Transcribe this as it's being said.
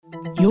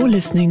You're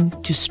listening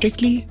to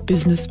Strictly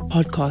Business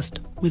Podcast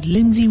with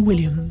Lindsay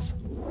Williams.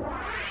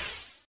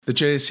 The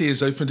JSE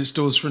has opened its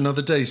doors for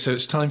another day, so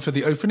it's time for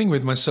the opening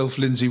with myself,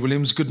 Lindsay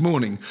Williams. Good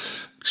morning.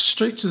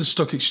 Straight to the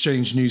Stock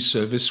Exchange News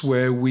Service,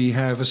 where we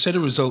have a set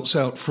of results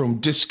out from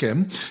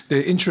Dischem,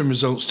 their interim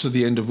results to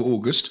the end of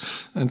August.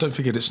 And don't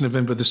forget, it's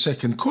November the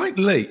 2nd. Quite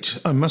late,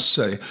 I must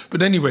say.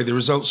 But anyway, the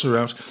results are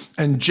out,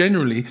 and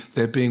generally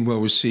they're being well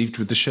received,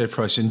 with the share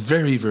price in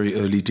very, very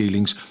early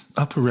dealings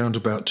up around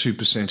about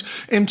 2%.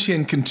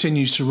 MTN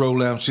continues to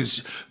roll out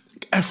its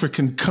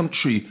African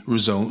country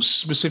results,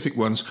 specific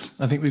ones.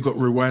 I think we've got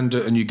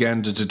Rwanda and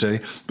Uganda today,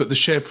 but the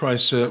share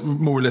price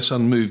more or less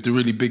unmoved. The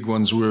really big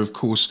ones were, of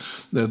course,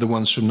 the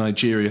ones from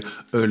Nigeria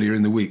earlier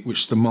in the week,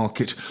 which the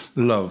market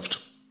loved.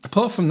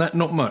 Apart from that,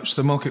 not much.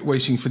 The market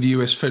waiting for the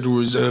US Federal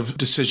Reserve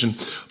decision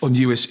on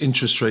US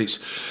interest rates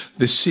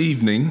this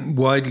evening.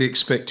 Widely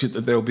expected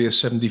that there'll be a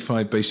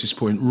 75 basis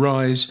point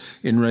rise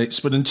in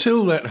rates. But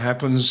until that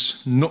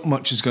happens, not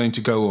much is going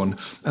to go on.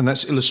 And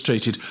that's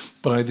illustrated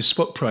by the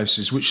spot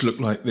prices, which look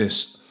like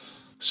this.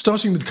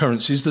 Starting with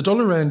currencies, the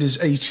dollar rand is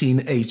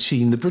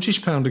 18.18, the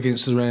British pound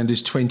against the rand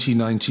is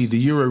 20.90, the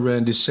euro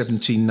rand is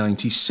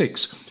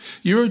 17.96.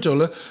 Euro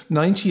dollar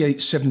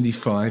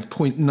 98.75,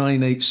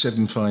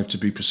 0.9875 to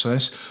be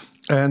precise,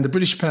 and the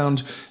British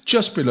pound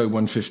just below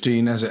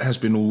 115 as it has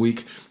been all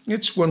week.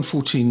 It's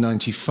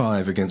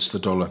 114.95 against the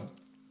dollar.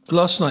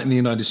 Last night in the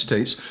United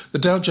States, the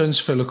Dow Jones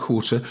fell a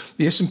quarter,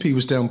 the S&P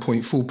was down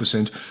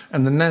 0.4%,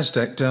 and the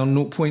Nasdaq down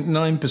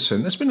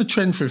 0.9%. That's been a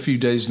trend for a few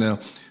days now.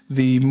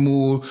 The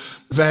more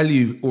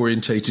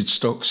value-orientated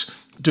stocks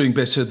doing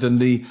better than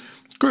the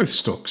growth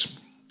stocks.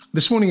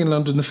 This morning in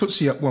London, the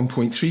FTSE up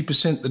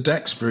 1.3%, the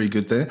DAX very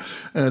good there.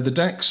 The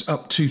DAX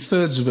up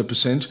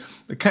 0.2%.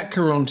 The CAC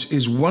 40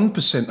 is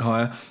 1%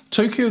 higher.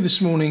 Tokyo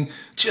this morning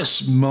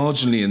just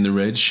marginally in the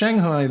red.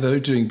 Shanghai, though,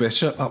 doing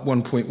better, up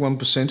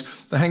 1.1%.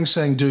 The Hang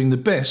Seng doing the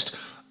best,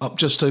 up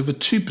just over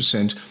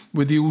 2%,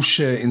 with the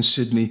all-share in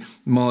Sydney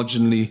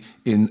marginally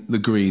in the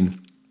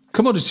green.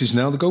 Commodities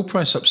now, the gold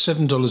price up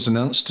 $7 an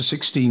ounce to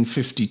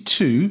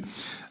 $16.52.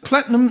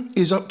 Platinum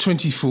is up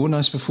 24,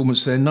 nice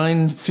performance there,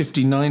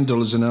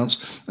 $9.59 an ounce,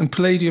 and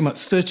palladium up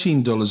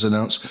 $13 an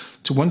ounce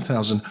to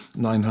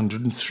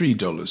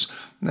 $1,903.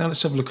 Now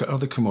let's have a look at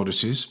other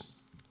commodities.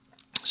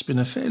 It's been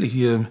a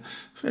fairly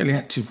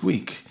active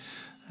week.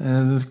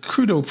 The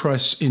crude oil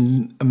price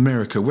in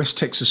America, West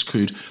Texas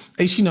crude,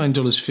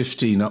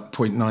 $89.15, up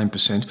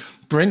 0.9%.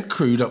 Brent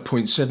crude up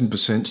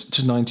 0.7%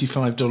 to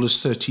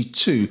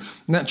 $95.32.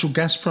 Natural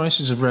gas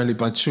prices have rallied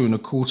by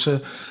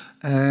 2.25%.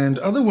 And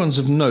other ones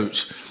of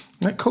note,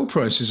 that coal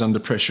price is under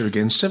pressure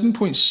again,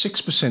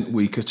 7.6%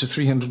 weaker to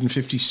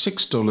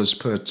 $356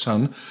 per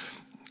tonne.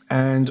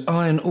 And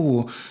iron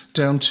ore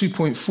down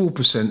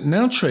 2.4%,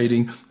 now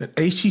trading at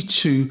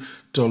 $82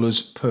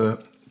 per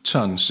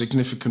tonne.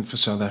 Significant for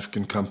South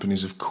African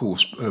companies, of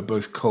course,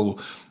 both coal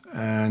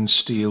and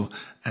steel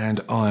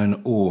and iron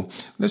ore.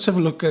 Let's have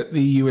a look at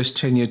the US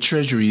 10-year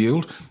Treasury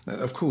yield. That,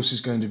 of course,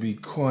 is going to be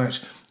quite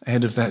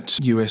ahead of that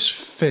US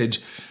Fed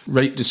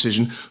rate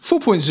decision.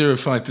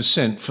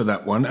 4.05% for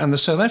that one. And the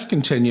South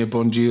African 10-year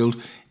bond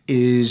yield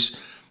is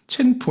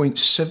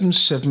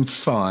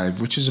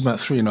 10.775, which is about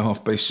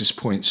 3.5 basis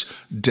points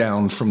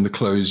down from the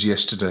close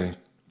yesterday.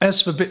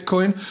 As for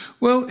Bitcoin,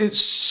 well,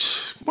 it's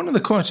one of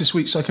the quietest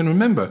weeks I can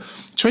remember.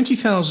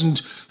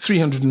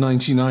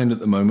 20,399 at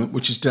the moment,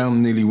 which is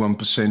down nearly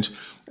 1%.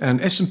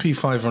 And S&P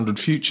 500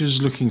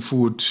 futures, looking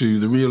forward to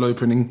the real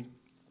opening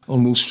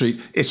on Wall Street,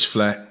 it's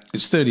flat.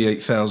 It's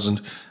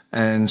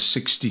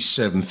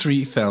 38,067,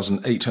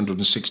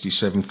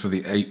 3,867 for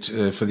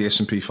the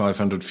S&P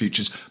 500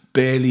 futures,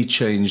 barely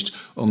changed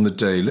on the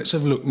day. Let's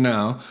have a look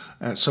now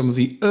at some of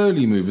the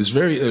early movers,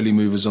 very early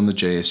movers on the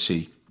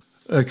JSE.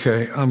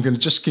 Okay, I'm going to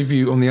just give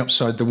you on the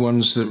upside the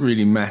ones that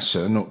really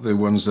matter, not the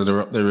ones that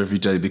are up there every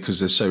day because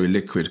they're so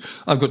illiquid.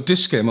 I've got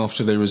Dischem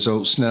after their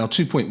results now,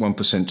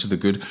 2.1% to the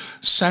good.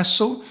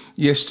 Sasol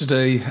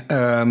yesterday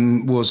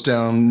was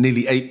down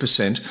nearly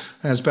 8%,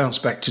 has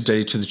bounced back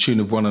today to the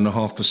tune of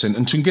 1.5%,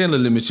 and Thungela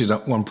Limited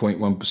up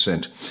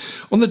 1.1%.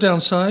 On the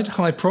downside,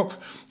 Hyprop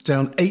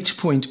down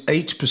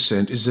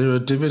 8.8%. Is there a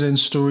dividend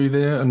story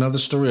there? Another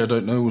story? I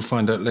don't know. We'll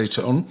find out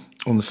later on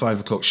the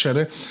 5 o'clock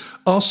shadow.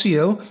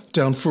 RCL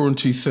down 4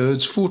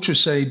 2/3.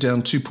 Fortress A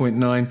down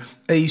 2.9%.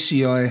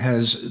 ACI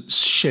has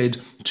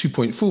shed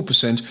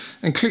 2.4%.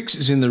 And Clicks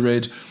is in the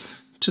red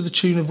to the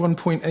tune of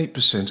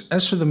 1.8%.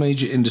 As for the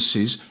major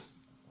indices,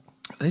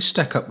 they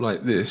stack up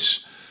like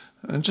this.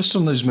 And just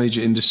on those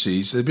major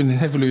indices, they've been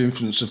heavily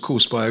influenced, of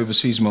course, by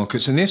overseas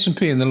markets. And the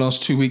S&P in the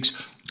last 2 weeks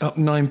up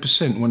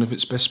 9%, one of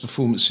its best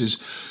performances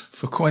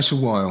for quite a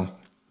while.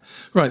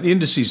 Right, the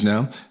indices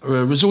now.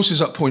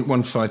 Resources up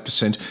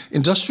 0.15%.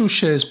 Industrial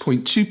shares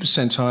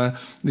 0.2% higher.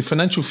 The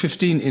Financial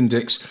 15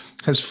 index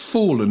has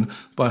fallen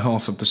by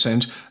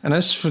 0.5%. And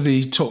as for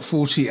the top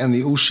 40 and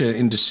the all-share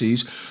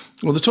indices,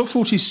 well, the top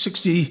 40 is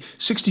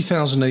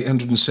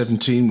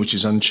 60,817, which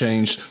is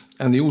unchanged.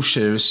 and the all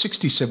share is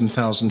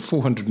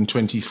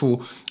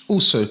 67,424,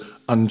 also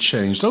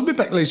unchanged. I'll be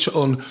back later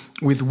on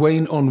with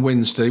Wayne on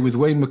Wednesday, with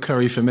Wayne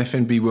McCurry from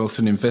FNB Wealth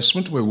and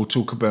Investment, where we'll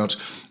talk about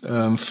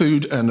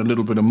food and a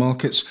little bit of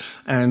markets.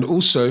 And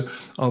also,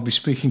 I'll be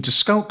speaking to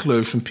Skulk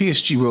Lowe from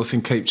PSG Wealth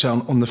in Cape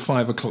Town on the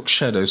 5 o'clock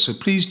shadow. So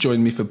please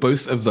join me for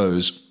both of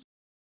those.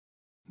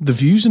 The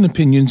views and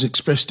opinions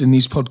expressed in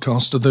these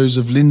podcasts are those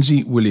of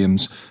Lindsay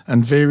Williams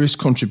and various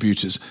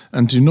contributors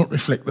and do not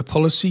reflect the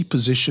policy,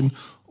 position,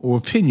 or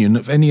opinion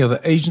of any other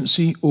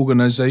agency,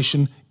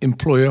 organisation,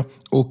 employer,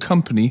 or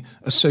company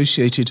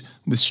associated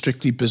with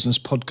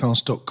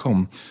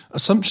strictlybusinesspodcast.com.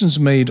 Assumptions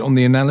made on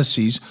the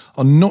analyses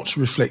are not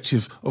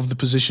reflective of the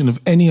position of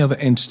any other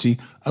entity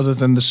other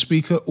than the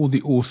speaker or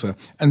the author.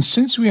 And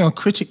since we are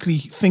critically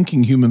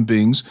thinking human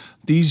beings,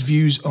 these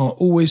views are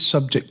always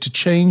subject to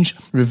change,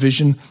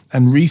 revision,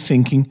 and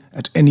rethinking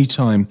at any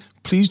time.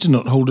 Please do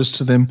not hold us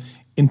to them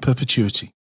in perpetuity.